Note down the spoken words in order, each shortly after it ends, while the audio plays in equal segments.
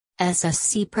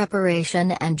SSC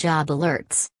preparation and job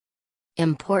alerts.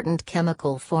 Important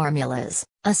chemical formulas: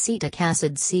 acetic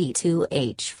acid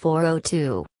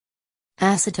C2H4O2,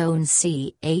 acetone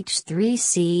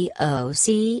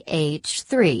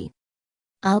CH3COCH3,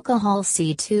 alcohol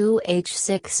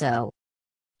C2H6O,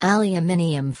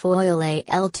 aluminium foil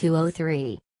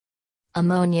Al2O3,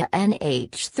 ammonia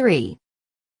NH3,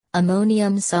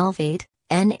 ammonium sulfate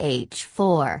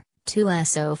NH4,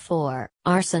 2SO4,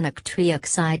 arsenic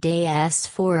trioxide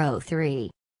As4O3,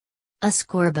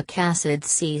 ascorbic acid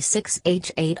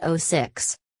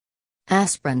C6H8O6,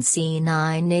 aspirin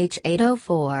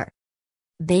C9H8O4,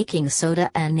 baking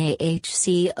soda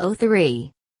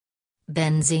NaHCO3,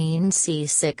 benzene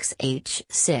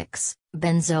C6H6,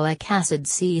 benzoic acid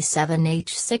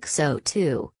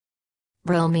C7H6O2,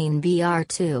 bromine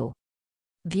Br2,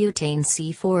 butane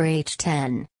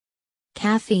C4H10,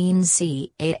 caffeine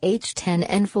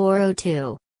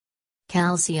C8H10N4O2,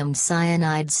 calcium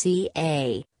cyanide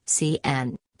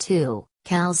CaCN2,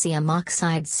 calcium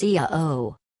oxide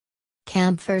CaO,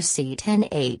 camphor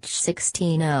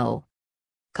C10H16O,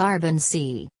 carbon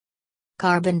C,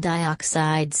 carbon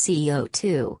dioxide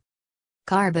CO2,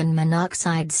 carbon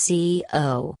monoxide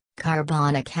CO,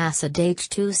 carbonic acid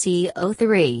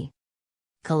H2CO3,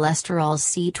 cholesterol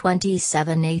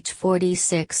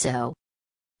C27H46O,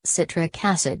 citric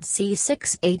acid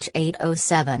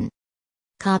C6H8O7,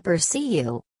 copper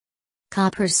Cu,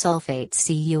 copper sulfate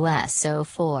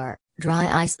CuSO4, dry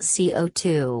ice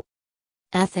CO2,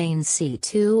 ethane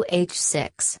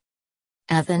C2H6,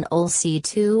 ethanol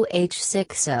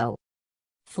C2H6O,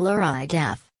 fluoride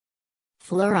F,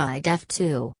 fluoride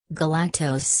F2,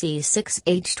 galactose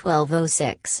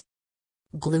C6H12O6,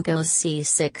 glucose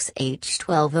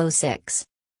C6H12O6,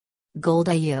 gold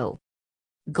Au,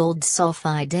 gold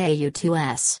sulfide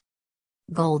Au2S,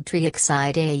 gold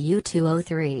trioxide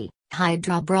Au2O3,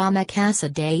 hydrobromic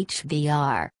acid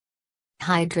HBr,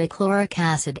 hydrochloric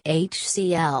acid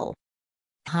HCl,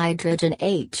 hydrogen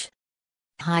H,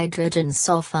 hydrogen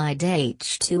sulfide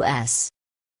H2S,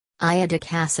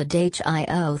 iodic acid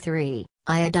HiO3,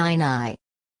 iodine I,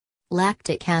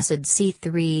 lactic acid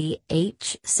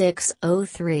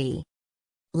C3H6O3,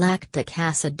 lactic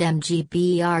acid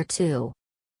MgBr2,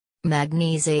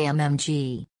 magnesium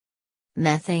Mg,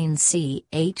 methane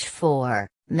CH4,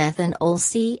 methanol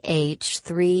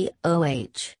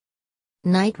CH3OH,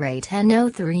 nitrate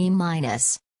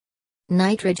NO3-,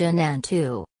 nitrogen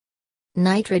N2,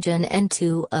 nitrogen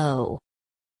N2O,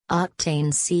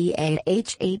 octane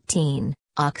CaH18,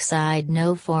 oxide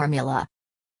no formula,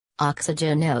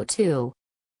 oxygen O2,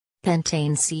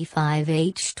 pentane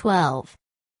C5H12,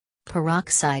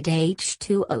 peroxide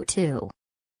H2O2,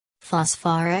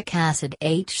 phosphoric acid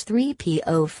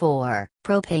H3PO4,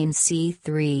 propane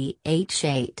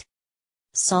C3H8,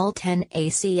 salt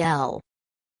NaCl,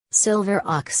 silver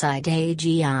oxide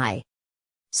AgI,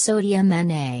 sodium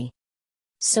Na,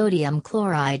 sodium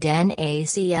chloride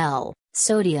NaCl,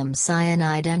 sodium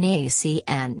cyanide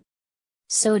NaCN,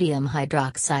 sodium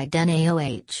hydroxide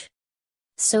NaOH,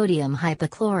 sodium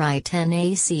hypochlorite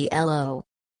NaClO,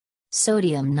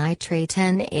 sodium nitrate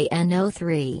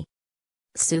NaNO3,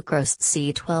 sucrose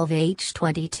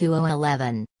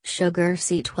C12H22O11, sugar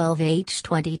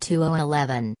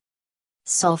C12H22O11,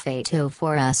 sulfate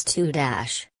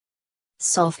O4S2-,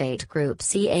 sulfate group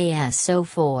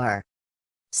CaSO4,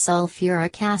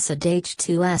 sulfuric acid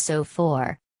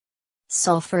H2SO4,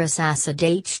 sulfurous acid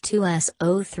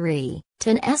H2SO3,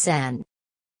 tin SN,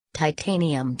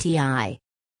 titanium Ti,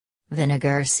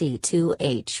 vinegar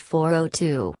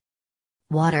C2H4O2,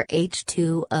 water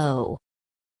H2O,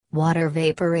 water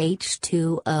vapor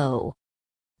H2O,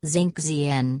 zinc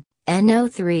Zn,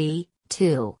 NO3,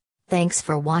 2. Thanks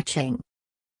for watching.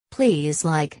 Please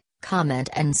like, comment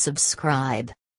and subscribe.